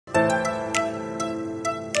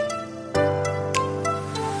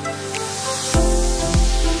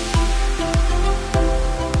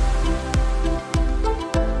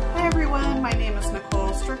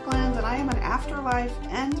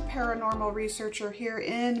paranormal researcher here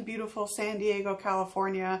in beautiful San Diego,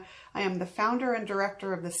 California. I am the founder and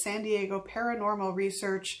director of the San Diego Paranormal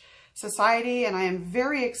Research Society, and I am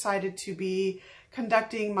very excited to be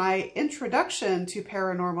conducting my introduction to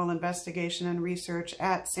paranormal investigation and research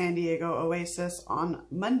at San Diego Oasis on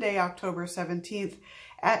Monday, October 17th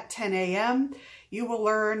at 10 a.m. You will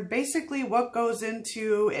learn basically what goes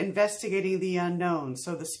into investigating the unknown.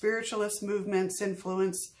 So the spiritualist movement's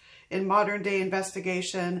influence in modern day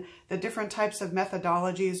investigation, the different types of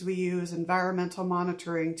methodologies we use, environmental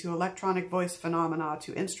monitoring to electronic voice phenomena,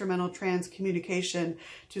 to instrumental transcommunication,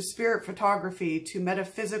 to spirit photography, to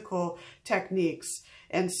metaphysical techniques,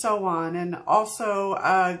 and so on. And also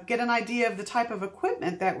get an idea of the type of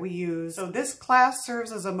equipment that we use. So this class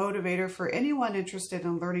serves as a motivator for anyone interested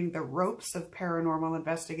in learning the ropes of paranormal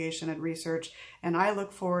investigation and research. And I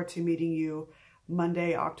look forward to meeting you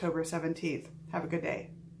Monday, October 17th. Have a good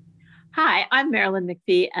day. Hi, I'm Marilyn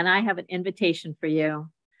McPhee, and I have an invitation for you.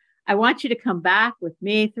 I want you to come back with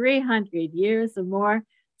me 300 years or more,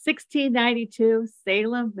 1692,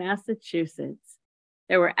 Salem, Massachusetts.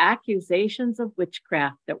 There were accusations of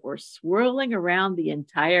witchcraft that were swirling around the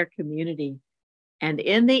entire community. And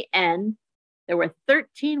in the end, there were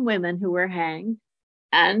 13 women who were hanged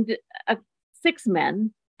and 6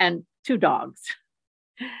 men and 2 dogs.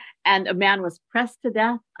 And a man was pressed to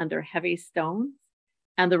death under heavy stones.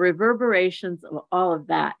 And the reverberations of all of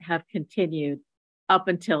that have continued up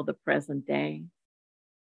until the present day.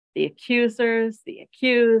 The accusers, the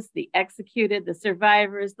accused, the executed, the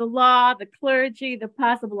survivors, the law, the clergy, the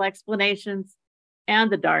possible explanations,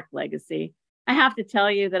 and the dark legacy. I have to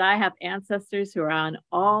tell you that I have ancestors who are on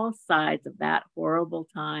all sides of that horrible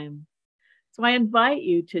time. So I invite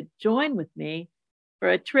you to join with me for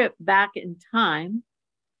a trip back in time.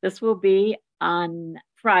 This will be on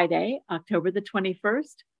Friday, October the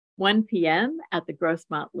 21st, 1 p.m. at the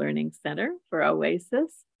Grossmont Learning Center for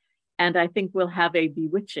Oasis. And I think we'll have a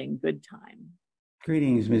bewitching good time.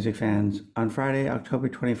 Greetings, music fans. On Friday, October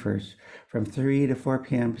 21st, from 3 to 4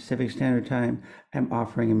 p.m. Pacific Standard Time, I'm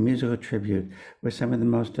offering a musical tribute with some of the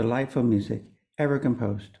most delightful music ever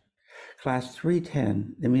composed. Class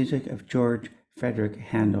 310, the music of George Fredrick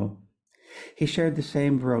Handel. He shared the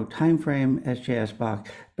same Baroque time frame as J.S. Bach,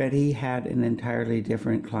 but he had an entirely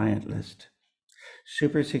different client list.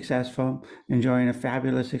 Super successful, enjoying a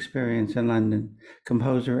fabulous experience in London,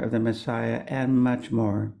 composer of the Messiah, and much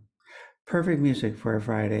more. Perfect music for a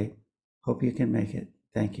Friday. Hope you can make it.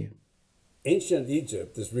 Thank you. Ancient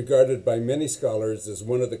Egypt is regarded by many scholars as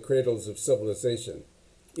one of the cradles of civilization.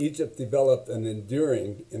 Egypt developed an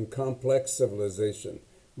enduring and complex civilization.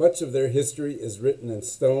 Much of their history is written in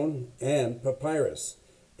stone and papyrus.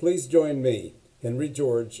 Please join me, Henry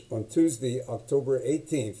George, on Tuesday, October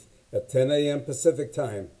 18th at 10 a.m. Pacific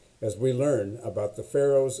Time as we learn about the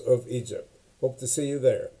Pharaohs of Egypt. Hope to see you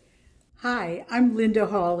there. Hi, I'm Linda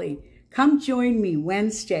Hawley. Come join me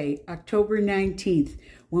Wednesday, October 19th,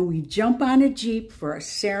 when we jump on a Jeep for a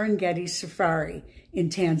Serengeti safari in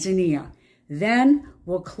Tanzania. Then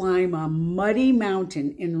we'll climb a muddy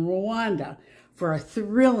mountain in Rwanda for a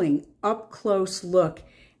thrilling up-close look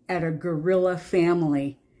at a gorilla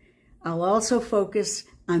family. I'll also focus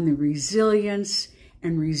on the resilience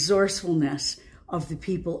and resourcefulness of the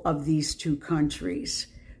people of these 2 countries.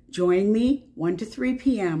 Join me 1 to 3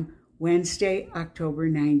 p.m. Wednesday, October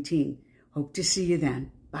 19. Hope to see you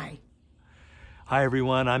then. Bye. Hi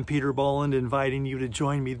everyone, I'm Peter Bolland, inviting you to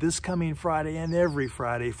join me this coming Friday and every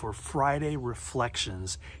Friday for Friday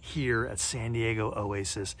Reflections here at San Diego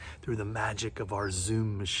Oasis through the magic of our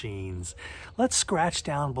Zoom machines. Let's scratch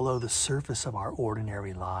down below the surface of our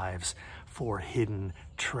ordinary lives for hidden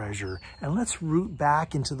treasure, and let's root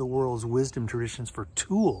back into the world's wisdom traditions for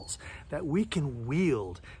tools that we can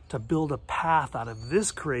wield to build a path out of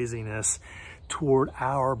this craziness toward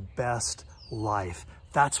our best life.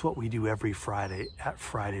 That's what we do every Friday at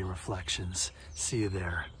Friday Reflections. See you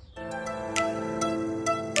there.